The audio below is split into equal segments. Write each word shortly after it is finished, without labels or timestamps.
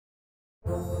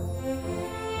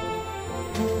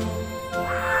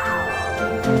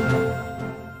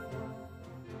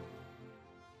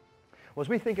Well, as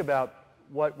we think about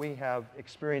what we have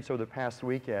experienced over the past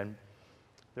weekend,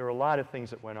 there were a lot of things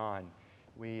that went on.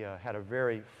 We had a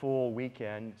very full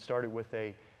weekend. It started with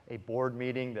a board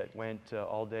meeting that went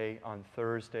all day on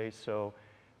Thursday. So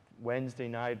Wednesday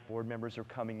night, board members are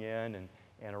coming in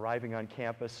and arriving on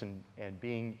campus and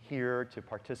being here to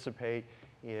participate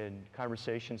in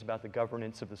conversations about the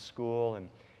governance of the school.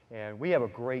 And we have a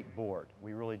great board.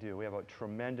 We really do. We have a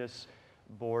tremendous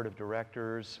board of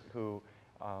directors who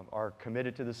are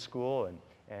committed to the school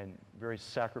and very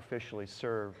sacrificially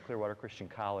serve Clearwater Christian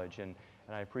College, and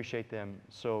I appreciate them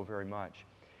so very much.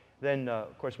 Then,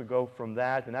 of course, we go from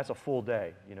that, and that's a full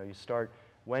day. You know, you start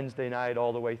Wednesday night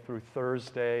all the way through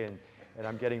Thursday, and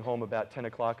I'm getting home about 10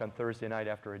 o'clock on Thursday night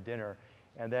after a dinner.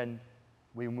 And then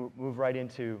we move right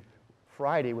into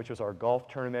Friday, which was our golf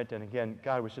tournament, and again,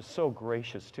 God was just so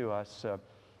gracious to us.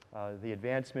 The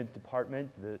advancement department,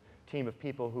 the team of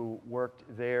people who worked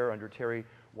there under Terry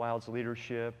Wild's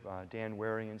leadership, Dan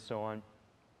Waring and so on.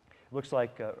 It looks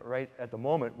like right at the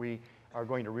moment we are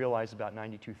going to realize about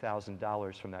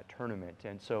 $92,000 from that tournament.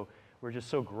 And so we're just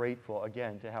so grateful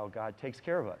again to how God takes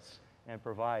care of us and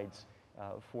provides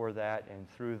for that and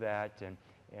through that.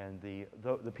 And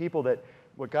the people that,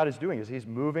 what God is doing is He's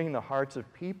moving the hearts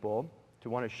of people to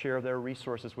want to share their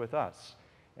resources with us.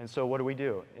 And so what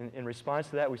do? In response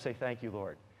to that, we say, thank you,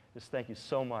 Lord. Just thank you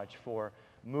so much for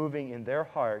moving in their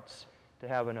hearts to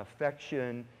have an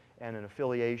affection and an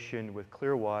affiliation with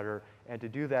Clearwater, and to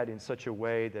do that in such a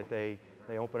way that they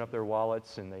open up their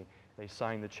wallets and they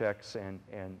sign the checks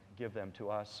and give them to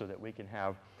us so that we can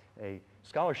have a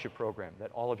scholarship program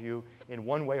that all of you in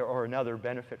one way or another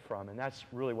benefit from. And that's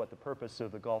really what the purpose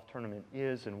of the golf tournament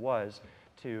is and was,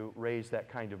 to raise that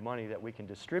kind of money that we can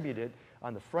distribute it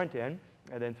on the front end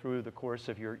and then through the course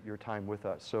of your time with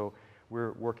us. So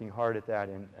we're working hard at that,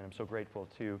 and I'm so grateful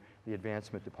to the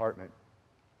advancement department.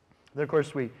 Then, of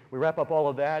course, we wrap up all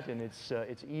of that, and it's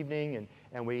evening,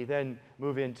 and we then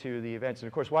move into the events. And,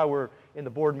 of course, while we're in the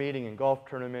board meeting and golf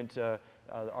tournament,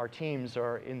 our teams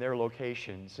are in their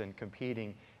locations and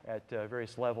competing at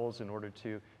various levels in order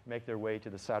to make their way to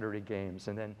the Saturday games.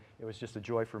 And then it was just a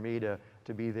joy for me to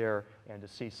be there and to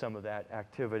see some of that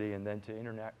activity, and then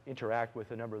to interact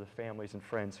with a number of the families and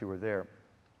friends who were there.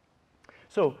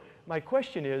 So my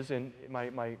question is, and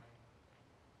my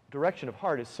direction of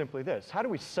heart is simply this: how do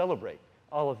we celebrate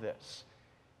all of this?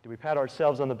 Do we pat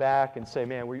ourselves on the back and say,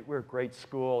 man, we're a great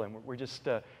school, and we just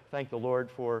thank the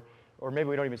Lord for, or maybe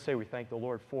we don't even say we thank the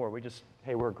Lord for, we just,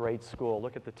 hey, we're a great school,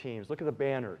 look at the teams, look at the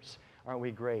banners, aren't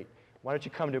we great? Why don't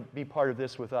you come to be part of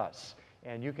this with us?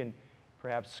 And you can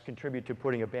perhaps contribute to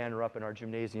putting a banner up in our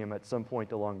gymnasium at some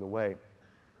point along the way.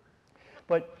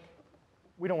 But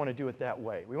we don't want to do it that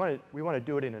way. We want to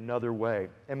do it in another way.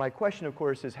 And my question, of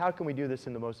course, is how can we do this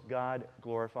in the most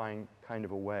God-glorifying kind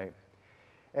of a way?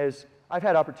 As I've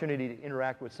had opportunity to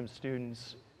interact with some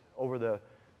students over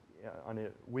on a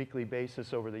weekly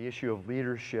basis over the issue of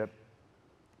leadership,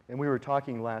 and we were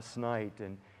talking last night,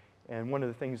 and one of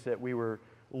the things that we were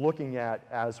looking at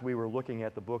as we were looking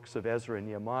at the books of Ezra and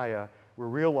Nehemiah, we're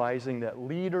realizing that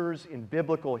leaders in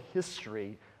biblical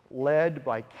history led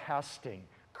by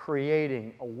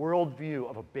creating a worldview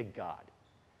of a big God.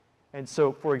 And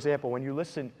so, for example, when you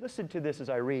listen to this as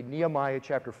I read Nehemiah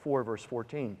chapter 4, verse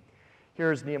 14.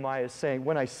 Here's Nehemiah saying,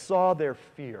 when I saw their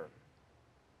fear.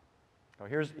 Now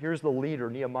here's the leader,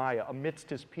 Nehemiah,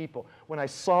 amidst his people. When I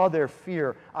saw their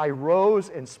fear, I rose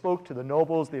and spoke to the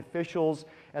nobles, the officials,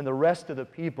 and the rest of the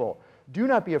people. Do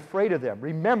not be afraid of them.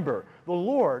 Remember, the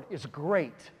Lord is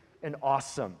great and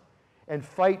awesome. And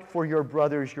fight for your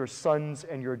brothers, your sons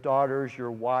and your daughters,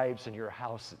 your wives and your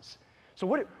houses. So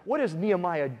what does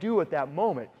Nehemiah do at that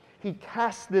moment? He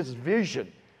casts this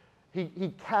vision.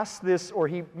 He casts this, or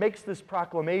he makes this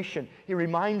proclamation. He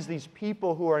reminds these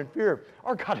people who are in fear,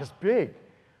 our God is big.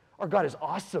 Our God is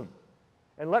awesome.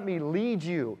 And let me lead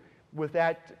you with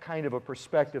that kind of a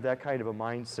perspective, that kind of a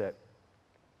mindset.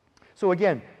 So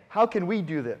again, how can we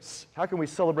do this? How can we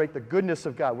celebrate the goodness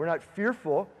of God? We're not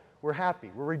fearful. We're happy.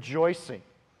 We're rejoicing.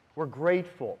 We're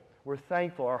grateful. We're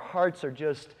thankful. Our hearts are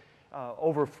just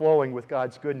overflowing with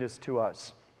God's goodness to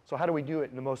us. So how do we do it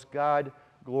in the most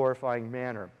God-glorifying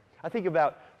manner? I think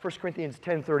about 1 Corinthians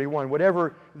 10:31.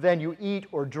 Whatever then you eat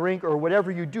or drink or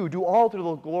whatever you do all to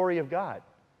the glory of God.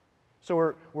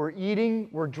 So we're eating,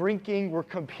 we're drinking, we're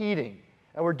competing,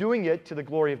 and we're doing it to the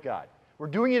glory of God. We're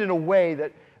doing it in a way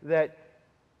that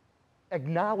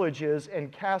acknowledges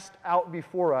and casts out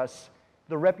before us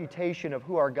the reputation of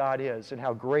who our God is and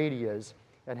how great He is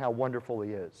and how wonderful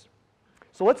He is.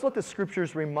 So let's let the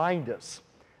Scriptures remind us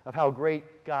of how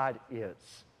great God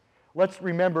is. Let's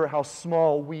remember how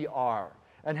small we are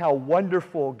and how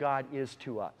wonderful God is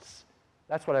to us.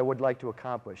 That's what I would like to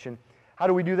accomplish. And how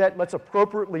do we do that? Let's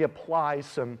appropriately apply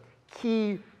some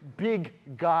key big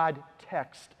God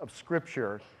text of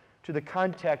Scripture to the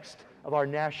context of our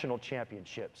national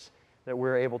championships that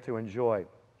we're able to enjoy.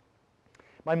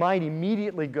 My mind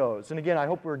immediately goes, and again, I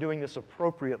hope we're doing this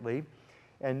appropriately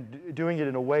and doing it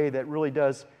in a way that really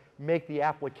does make the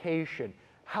application.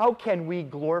 How can we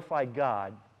glorify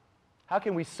God? How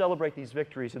can we celebrate these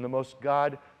victories in the most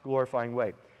God-glorifying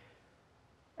way?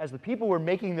 As the people were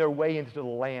making their way into the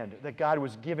land that God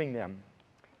was giving them,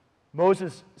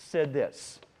 Moses said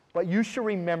this, "But you shall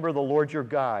remember the Lord your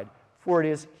God, for it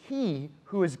is He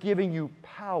who is giving you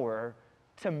power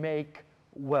to make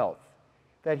wealth,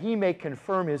 that He may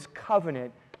confirm His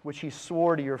covenant which He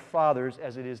swore to your fathers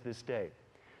as it is this day."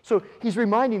 So He's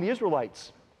reminding the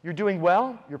Israelites, you're doing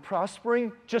well, you're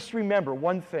prospering, just remember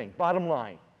one thing, bottom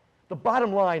line. The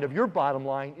bottom line of your bottom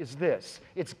line is this: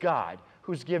 it's God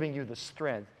who's giving you the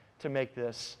strength to make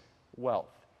this wealth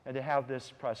and to have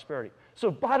this prosperity.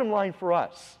 So bottom line for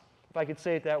us, if I could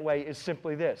say it that way, is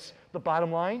simply this. The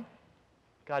bottom line,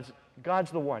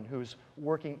 God's the one who's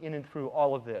working in and through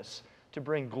all of this to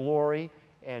bring glory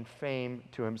and fame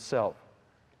to Himself.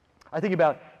 I think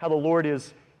about how the Lord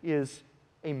is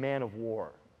a man of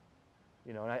war.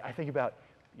 You know, and I think about,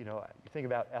 you think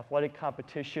about athletic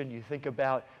competition, you think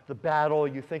about the battle,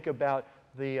 you think about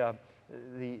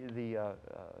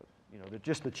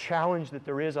just the challenge that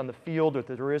there is on the field or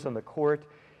that there is on the court.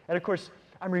 And of course,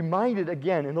 I'm reminded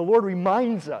again, and the Lord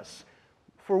reminds us,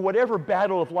 for whatever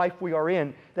battle of life we are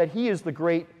in, that He is the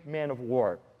great man of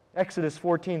war. Exodus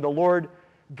 14, the Lord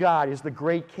God is the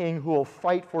great King who will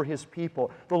fight for His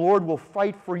people. The Lord will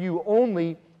fight for you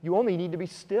only. You only need to be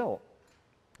still.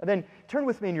 And then turn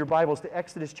with me in your Bibles to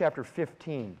Exodus chapter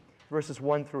 15, verses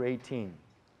 1 through 18.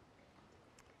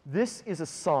 This is a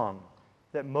song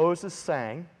that Moses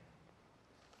sang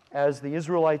as the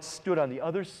Israelites stood on the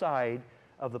other side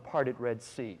of the parted Red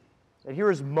Sea. And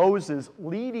here is Moses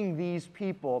leading these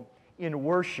people in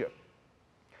worship.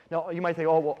 Now, you might think,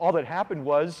 oh, well, all that happened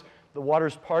was the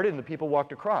waters parted and the people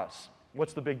walked across.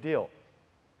 What's the big deal?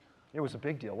 It was a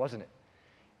big deal, wasn't it?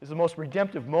 It was the most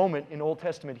redemptive moment in Old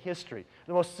Testament history,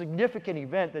 the most significant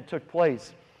event that took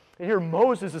place. And here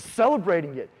Moses is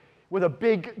celebrating it with a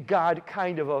big God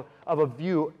kind of a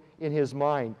view in his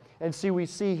mind. And we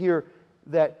see here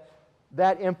that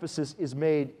emphasis is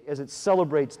made as it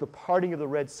celebrates the parting of the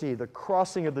Red Sea, the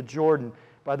crossing of the Jordan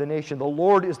by the nation. The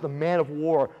Lord is the man of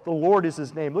war. The Lord is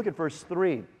His name. Look at verse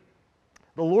 3.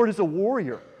 The Lord is a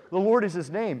warrior. The Lord is His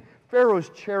name. Pharaoh's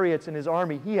chariots and his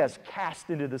army He has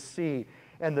cast into the sea,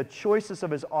 and the choicest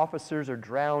of His officers are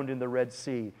drowned in the Red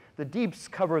Sea. The deeps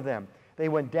cover them. They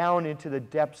went down into the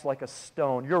depths like a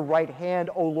stone. Your right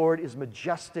hand, O Lord, is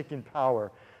majestic in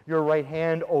power. Your right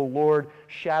hand, O Lord,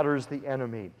 shatters the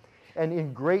enemy. And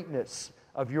in greatness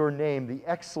of your name,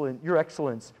 your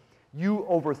excellence, you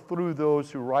overthrew those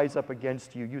who rise up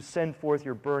against you. You send forth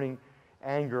your burning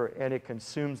anger, and it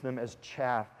consumes them as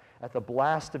chaff. At the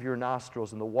blast of your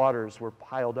nostrils, and the waters were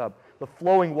piled up. The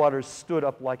flowing waters stood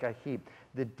up like a heap.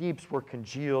 The deeps were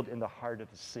congealed in the heart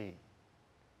of the sea.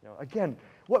 Again,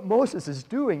 what Moses is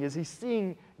doing is he's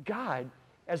seeing God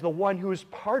as the one who is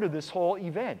part of this whole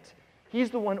event.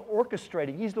 He's the one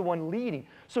orchestrating. He's the one leading.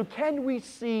 So can we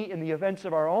see in the events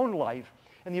of our own life,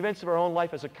 and the events of our own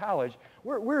life as a college,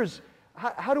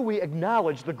 how do we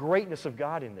acknowledge the greatness of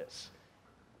God in this?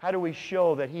 How do we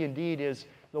show that He indeed is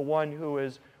the one who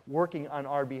is working on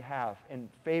our behalf and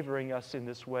favoring us in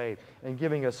this way and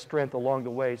giving us strength along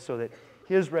the way so that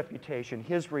His reputation,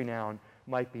 His renown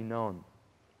might be known?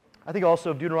 I think also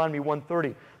of Deuteronomy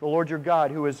 1:30, the Lord your God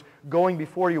who is going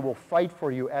before you will fight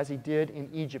for you as He did in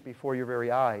Egypt before your very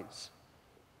eyes.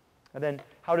 And then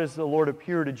how does the Lord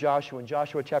appear to Joshua in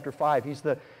Joshua chapter 5? He's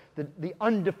the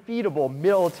undefeatable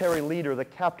military leader, the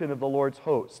captain of the Lord's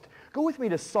host. Go with me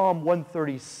to Psalm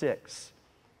 136.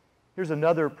 Here's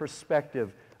another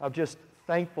perspective of just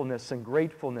thankfulness and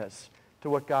gratefulness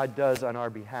to what God does on our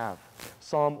behalf.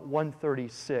 Psalm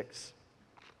 136.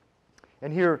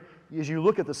 And here, as you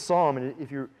look at the psalm, and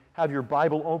if you have your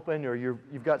Bible open or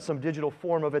you've got some digital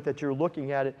form of it that you're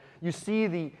looking at it, you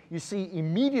see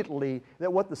immediately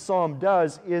that what the psalm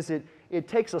does is it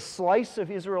takes a slice of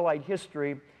Israelite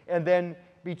history, and then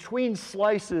between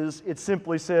slices it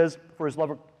simply says, for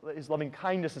His loving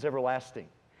kindness is everlasting.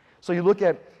 So you look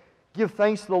at, give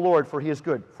thanks to the Lord, for He is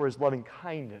good, for His loving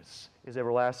kindness is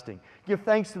everlasting. Give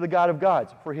thanks to the God of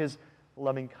gods, for His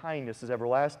loving kindness is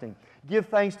everlasting. Give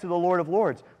thanks to the Lord of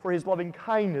Lords, for his loving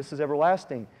kindness is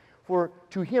everlasting. For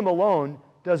to him alone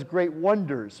does great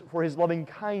wonders, for his loving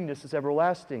kindness is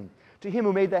everlasting. To him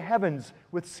who made the heavens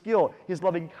with skill, his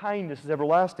loving kindness is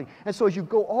everlasting. And so as you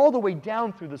go all the way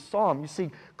down through the psalm, you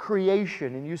see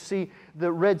creation, and you see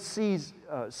the Red Sea's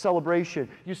celebration.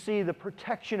 You see the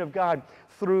protection of God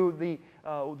through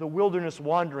the wilderness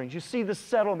wanderings. You see the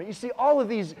settlement. You see all of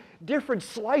these different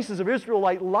slices of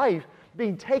Israelite life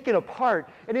being taken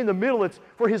apart. And in the middle, it's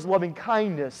for his loving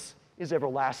kindness is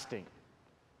everlasting.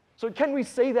 So can we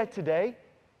say that today?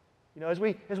 You know, as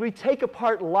we take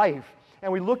apart life,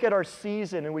 and we look at our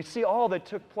season and we see all that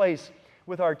took place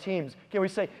with our teams, can we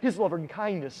say, his loving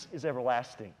kindness is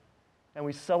everlasting? And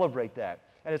we celebrate that.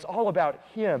 And it's all about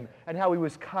him and how he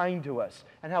was kind to us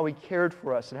and how he cared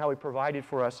for us and how he provided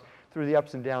for us through the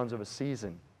ups and downs of a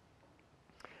season.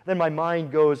 Then my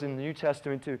mind goes in the New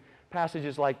Testament to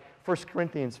passages like 1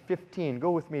 Corinthians 15.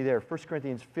 Go with me there. 1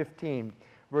 Corinthians 15,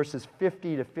 verses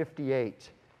 50 to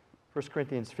 58. 1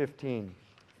 Corinthians 15,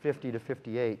 50 to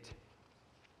 58.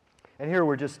 And here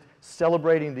we're just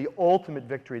celebrating the ultimate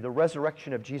victory, the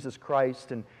resurrection of Jesus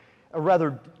Christ, and a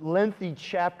rather lengthy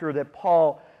chapter that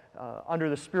Paul, under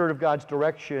the Spirit of God's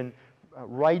direction,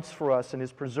 writes for us and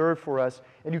is preserved for us.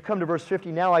 And you come to verse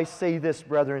 50, now I say this,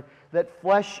 brethren, that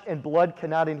flesh and blood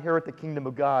cannot inherit the kingdom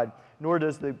of God, nor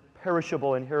does the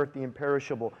perishable inherit the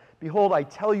imperishable. Behold, I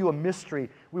tell you a mystery.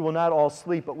 We will not all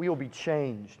sleep, but we will be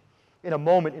changed. In a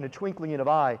moment, in a twinkling of an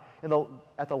eye,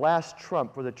 at the last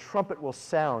trump, for the trumpet will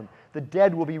sound, the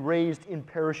dead will be raised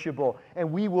imperishable,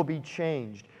 and we will be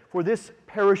changed. For this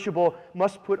perishable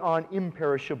must put on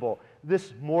imperishable,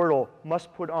 this mortal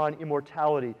must put on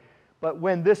immortality. But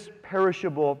when this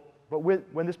perishable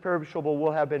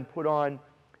will have been put on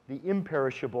the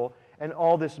imperishable, and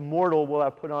all this mortal will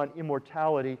have put on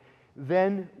immortality,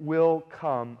 then will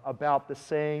come about the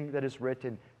saying that is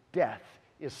written, death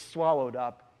is swallowed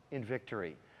up in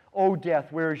victory. O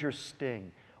death, where is your sting?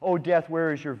 O death,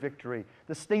 where is your victory?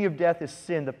 The sting of death is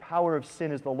sin. The power of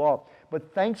sin is the law.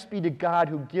 But thanks be to God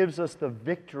who gives us the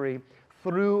victory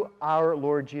through our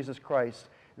Lord Jesus Christ.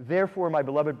 Therefore, my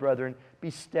beloved brethren, be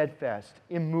steadfast,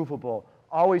 immovable,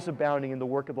 always abounding in the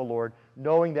work of the Lord,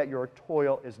 knowing that your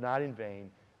toil is not in vain,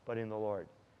 but in the Lord.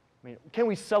 I mean, can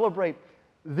we celebrate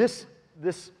this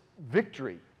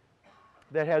victory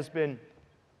that has been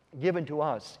given to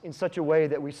us in such a way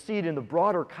that we see it in the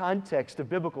broader context of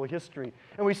biblical history,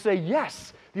 and we say,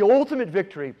 yes, the ultimate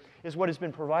victory is what has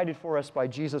been provided for us by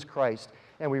Jesus Christ,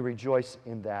 and we rejoice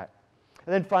in that.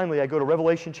 And then finally, I go to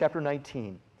Revelation chapter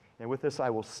 19, and with this I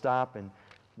will stop and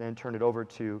then turn it over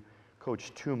to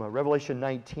Coach Tuma. Revelation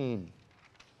 19,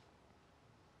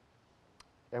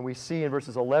 and we see in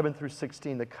verses 11 through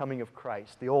 16 the coming of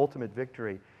Christ, the ultimate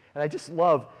victory. And I just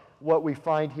love what we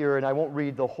find here, and I won't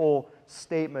read the whole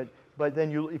statement, but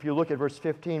then if you look at verse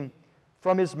 15,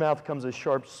 from his mouth comes a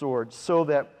sharp sword, so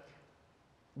that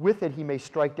with it he may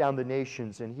strike down the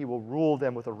nations, and he will rule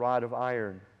them with a rod of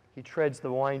iron. He treads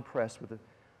the winepress with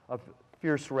the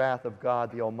fierce wrath of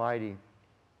God the Almighty.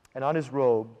 And on his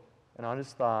robe and on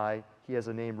his thigh he has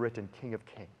a name written, King of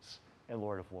Kings and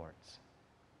Lord of Lords.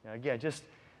 Now again,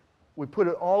 we put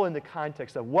it all in the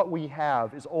context of what we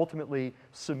have is ultimately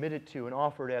submitted to and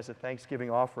offered as a thanksgiving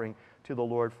offering to the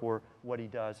Lord for what he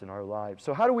does in our lives.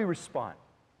 So how do we respond?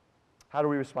 How do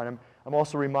we respond? I'm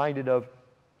also reminded of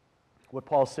what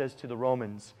Paul says to the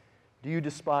Romans. Do you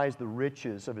despise the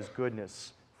riches of his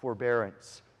goodness,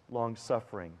 forbearance,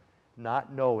 long-suffering,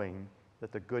 not knowing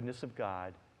that the goodness of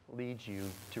God leads you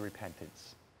to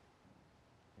repentance?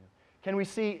 Can we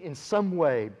see in some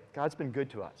way God's been good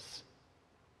to us?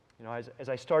 You know, as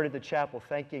I started the chapel,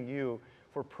 thanking you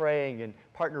for praying and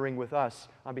partnering with us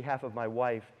on behalf of my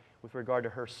wife with regard to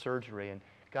her surgery, and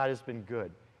God has been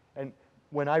good. And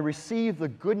when I receive the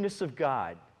goodness of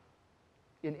God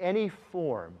in any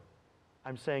form,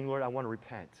 I'm saying, Lord, I want to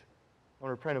repent. I want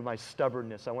to repent of my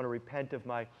stubbornness. I want to repent of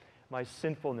my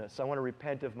sinfulness. I want to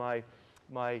repent of my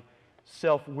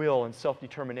self-will and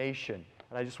self-determination.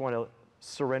 And I just want to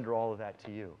surrender all of that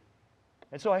to you.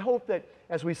 And so I hope that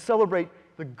as we celebrate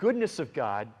the goodness of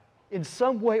God, in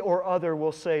some way or other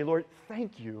we'll say, Lord,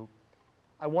 thank you.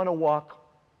 I want to walk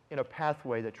in a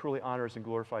pathway that truly honors and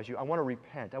glorifies you. I want to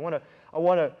repent. I want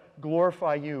to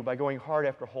glorify you by going hard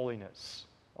after holiness.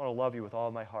 I want to love you with all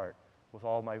of my heart, with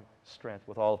all of my strength,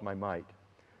 with all of my might.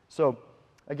 So,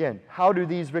 again, how do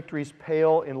these victories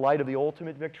pale in light of the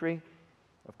ultimate victory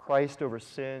of Christ over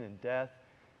sin and death?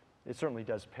 It certainly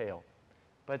does pale.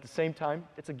 But at the same time,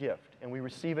 it's a gift, and we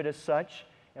receive it as such,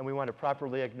 and we want to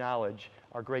properly acknowledge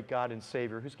our great God and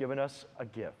Savior who's given us a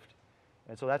gift.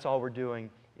 And so that's all we're doing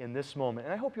in this moment.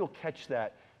 And I hope you'll catch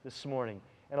that this morning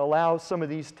and allow some of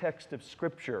these texts of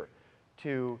Scripture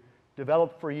to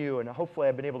develop for you, and hopefully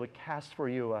I've been able to cast for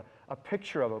you a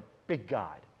picture of a big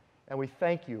God. And we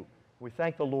thank you. We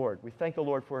thank the Lord. We thank the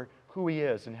Lord for who He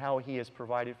is and how He has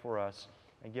provided for us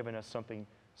and given us something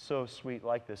so sweet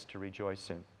like this to rejoice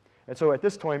in. And so at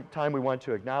this time we want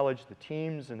to acknowledge the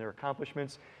teams and their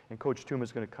accomplishments, and Coach Tooma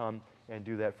is going to come and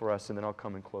do that for us, and then I'll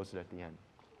come and close it at the end.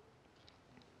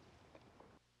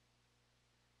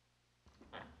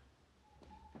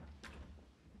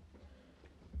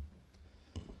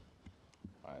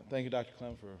 All right, thank you, Dr.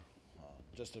 Klem, for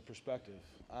just a perspective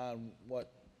on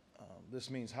what this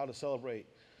means, how to celebrate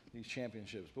these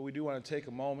championships. But we do want to take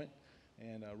a moment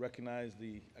and recognize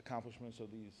the accomplishments of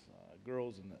these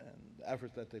girls and the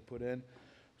efforts that they put in.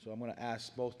 So I'm going to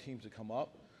ask both teams to come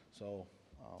up. So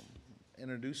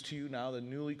introduce to you now the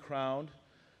newly crowned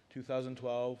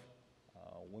 2012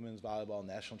 Women's Volleyball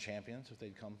National Champions. If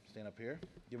they'd come stand up here.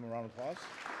 Give them a round of applause.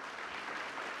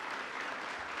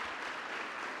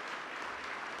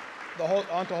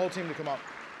 I want the whole team to come up.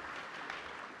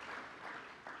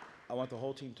 I want the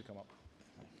whole team to come up.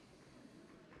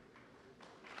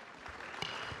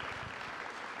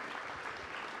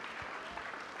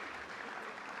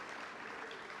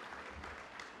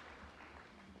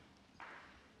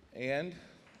 And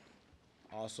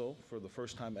also, for the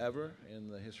first time ever in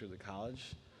the history of the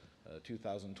college,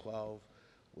 2012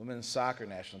 Women's Soccer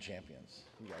National Champions.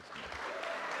 You guys can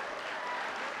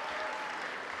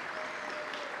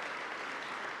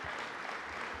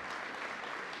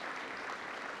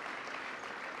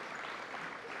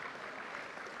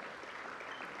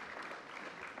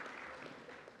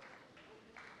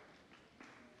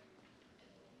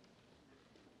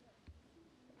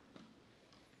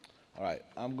All right,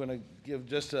 I'm going to give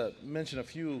just mention a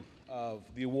few of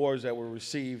the awards that were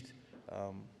received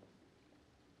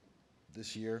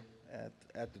this year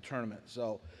at the tournament.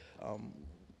 So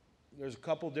there's a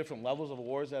couple different levels of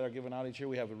awards that are given out each year.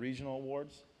 We have the regional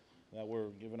awards that were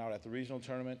given out at the regional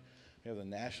tournament. We have the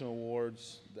national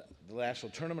awards, the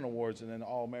national tournament awards, and then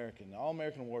All-American. The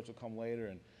All-American awards will come later,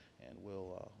 and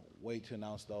we'll wait to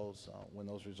announce those when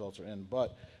those results are in.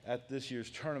 But at this year's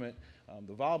tournament,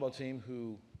 the volleyball team,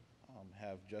 who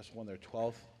have just won their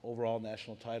 12th overall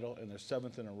national title and their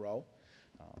 7th in a row.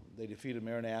 They defeated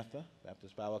Maranatha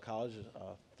Baptist Bible College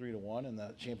 3-1 in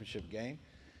the championship game.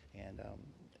 And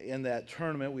in that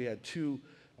tournament, we had two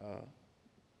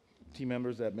team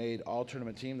members that made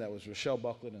all-tournament team. That was Rochelle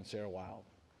Buckland and Sarah Wild.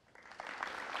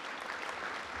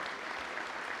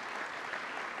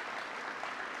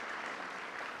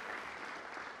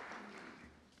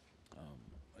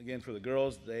 Again, for the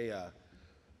girls, they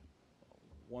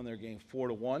won their game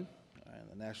 4-1 in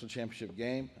the national championship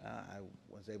game. I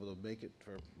was able to make it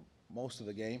for most of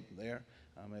the game there.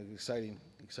 It was an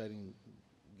exciting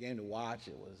game to watch.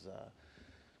 It was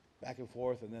back and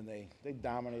forth, and then they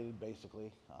dominated basically,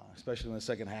 especially in the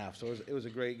second half. So it was a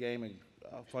great game and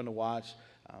fun to watch.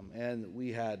 And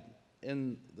we had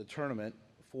in the tournament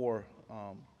 4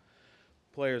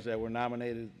 players that were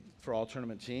nominated for all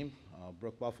tournament team: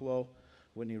 Brooke Buffalo,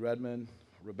 Whitney Redmond,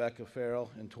 Rebecca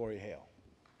Farrell, and Tori Hale.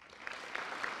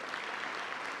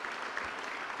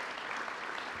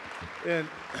 And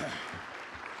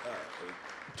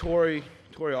Tori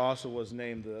also was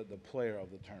named the player of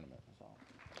the tournament. So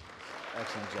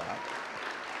excellent job.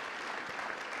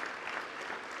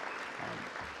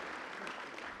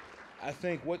 I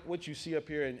think what you see up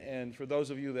here, and for those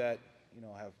of you that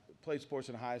have played sports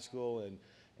in high school and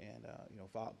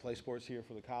play sports here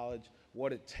for the college,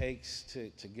 what it takes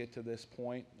to get to this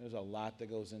point, there's a lot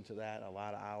that goes into that, a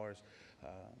lot of hours.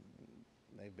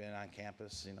 They've been on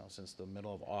campus, since the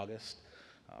middle of August,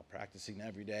 practicing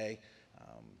every day.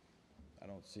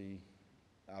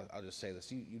 I'll just say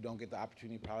this: you don't get the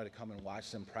opportunity probably to come and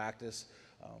watch them practice.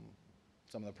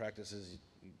 Some of the practices,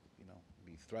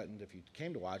 be threatened if you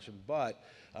came to watch them. But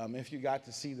if you got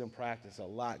to see them practice, a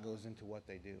lot goes into what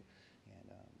they do.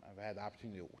 And I've had the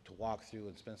opportunity to walk through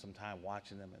and spend some time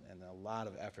watching them, and a lot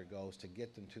of effort goes to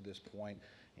get them to this point.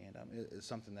 And it's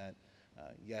something that,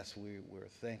 yes, we're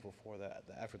thankful for the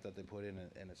effort that they put in,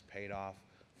 and it's paid off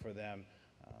for them.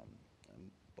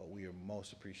 But we are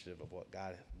most appreciative of what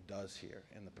God does here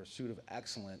in the pursuit of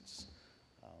excellence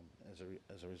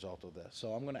as a result of this.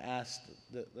 So I'm going to ask,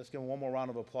 let's give them one more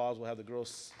round of applause. We'll have the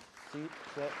girls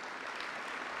sit.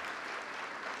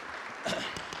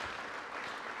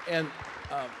 And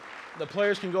the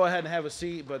players can go ahead and have a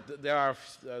seat, but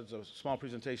there's a small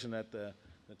presentation that the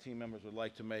team members would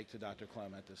like to make to Dr.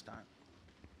 Klem at this time.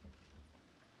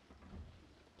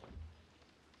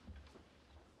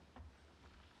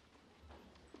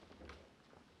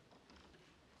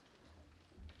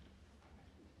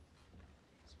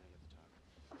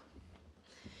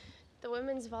 The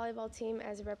women's volleyball team,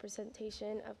 as a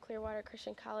representation of Clearwater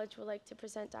Christian College, would like to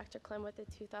present Dr. Klem with the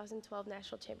 2012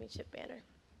 National Championship banner.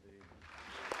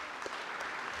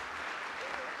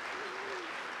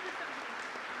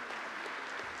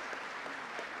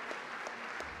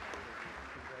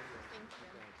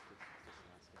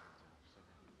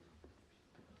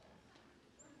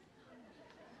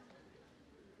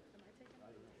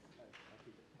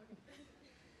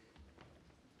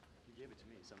 You gave it to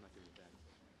me, so I'm not giving it back.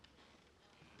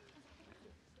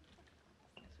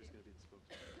 Who's going to be the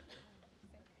spokesman?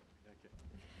 Okay.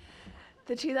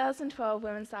 The 2012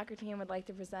 women's soccer team would like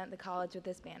to present the college with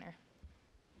this banner.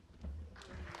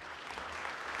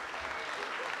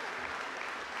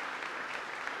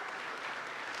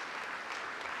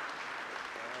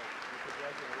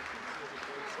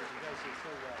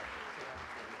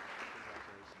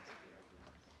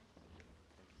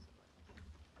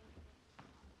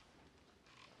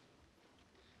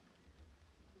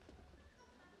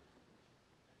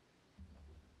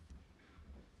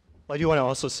 Well, I do want to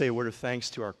also say a word of thanks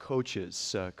to our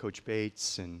coaches, Coach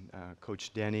Bates and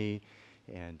Coach Denny,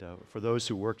 and for those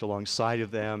who worked alongside of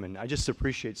them. And I just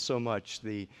appreciate so much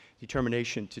the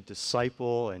determination to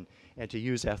disciple and to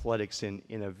use athletics in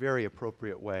a very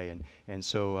appropriate way. And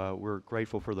so we're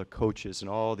grateful for the coaches and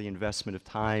all the investment of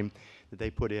time that they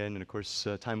put in, and of course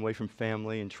time away from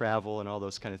family and travel and all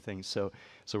those kind of things. So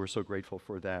we're so grateful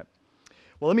for that.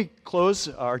 Well, let me close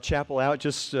our chapel out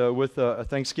just with a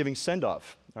Thanksgiving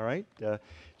send-off. All right? This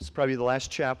is probably the last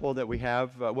chapel that we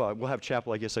have. Well, we'll have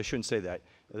chapel, I guess I shouldn't say that.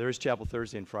 There is chapel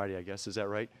Thursday and Friday, I guess. Is that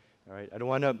right? All right. I don't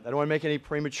want to make any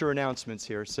premature announcements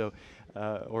here, so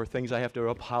or things I have to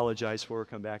apologize for or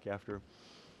come back after.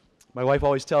 My wife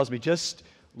always tells me, just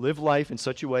live life in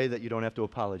such a way that you don't have to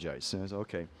apologize. And I said,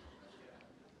 okay.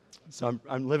 So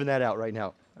I'm living that out right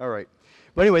now. All right.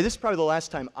 But anyway, this is probably the last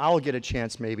time I'll get a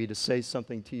chance maybe to say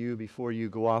something to you before you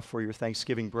go off for your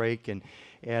Thanksgiving break. And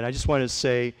I just want to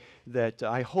say that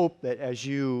I hope that as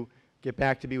you get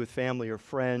back to be with family or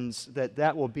friends,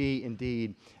 that will be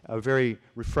indeed a very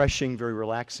refreshing, very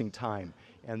relaxing time,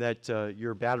 and that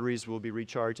your batteries will be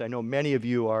recharged. I know many of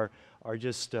you are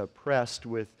just pressed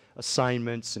with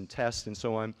assignments and tests and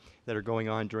so on that are going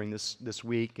on during this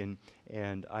week, and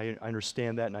I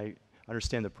understand that, and I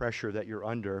understand the pressure that you're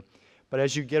under. But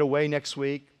as you get away next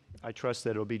week, I trust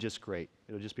that it'll be just great.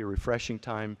 It'll just be a refreshing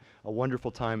time, a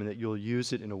wonderful time, and that you'll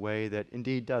use it in a way that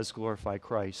indeed does glorify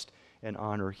Christ and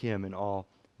honor Him in all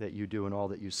that you do and all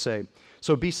that you say.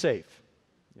 So be safe.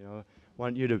 You know, I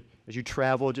want you to, as you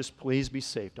travel, just please be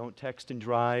safe. Don't text and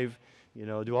drive. You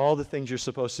know, do all the things you're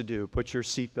supposed to do. Put your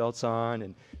seatbelts on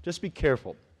and just be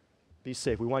careful. Be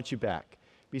safe. We want you back.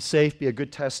 Be safe, be a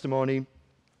good testimony,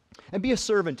 and be a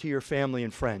servant to your family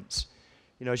and friends.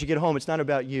 You know, as you get home, it's not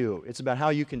about you. It's about how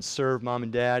you can serve mom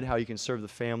and dad, how you can serve the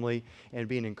family, and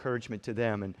be an encouragement to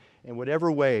them. And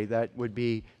whatever way that would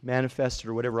be manifested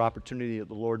or whatever opportunity that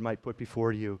the Lord might put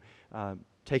before you,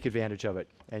 take advantage of it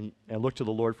and look to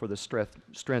the Lord for the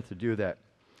strength to do that.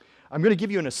 I'm going to give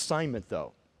you an assignment,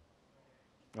 though.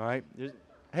 All right?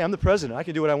 Hey, I'm the president. I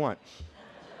can do what I want.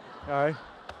 All right?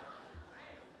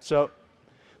 So,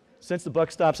 since the buck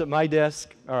stops at my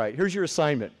desk, all right, here's your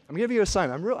assignment. I'm going to give you an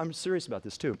assignment. I'm serious about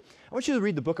this, too. I want you to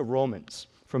read the book of Romans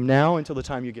from now until the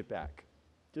time you get back.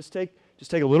 Just take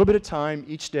a little bit of time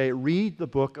each day. Read the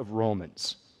book of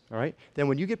Romans, all right? Then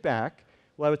when you get back,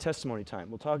 we'll have a testimony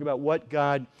time. We'll talk about what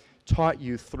God taught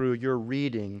you through your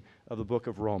reading of the book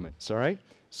of Romans, all right?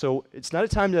 So it's not a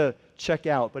time to check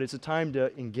out, but it's a time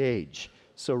to engage.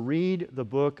 So read the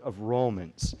book of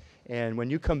Romans. And when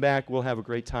you come back, we'll have a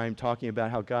great time talking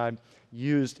about how God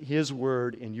used His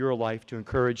Word in your life to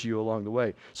encourage you along the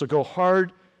way. So go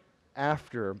hard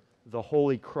after the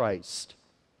Holy Christ,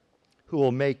 who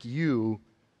will make you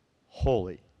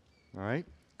holy. All right?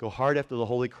 Go hard after the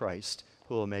Holy Christ,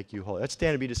 who will make you holy. Let's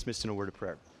stand and be dismissed in a word of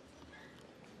prayer.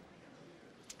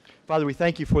 Father, we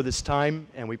thank you for this time,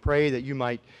 and we pray that you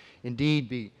might indeed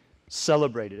be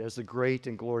celebrated as the great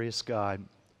and glorious God.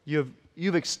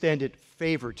 You've extended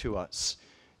favor to us.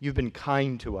 You've been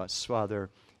kind to us,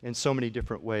 Father, in so many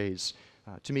different ways.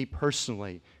 To me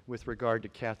personally, with regard to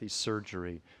Kathy's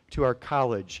surgery, to our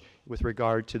college, with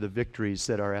regard to the victories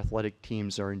that our athletic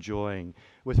teams are enjoying,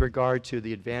 with regard to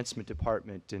the advancement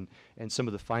department and some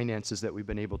of the finances that we've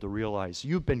been able to realize.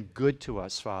 You've been good to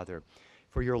us, Father,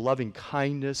 for your loving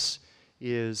kindness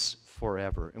is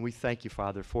forever. And we thank you,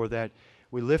 Father, for that.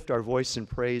 We lift our voice in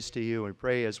praise to you and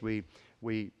pray as we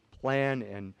plan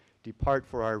and depart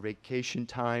for our vacation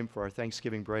time, for our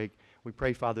Thanksgiving break. We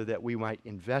pray, Father, that we might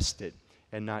invest it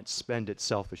and not spend it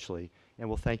selfishly. And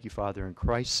we'll thank you, Father, in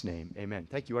Christ's name. Amen.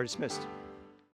 Thank you. You are dismissed.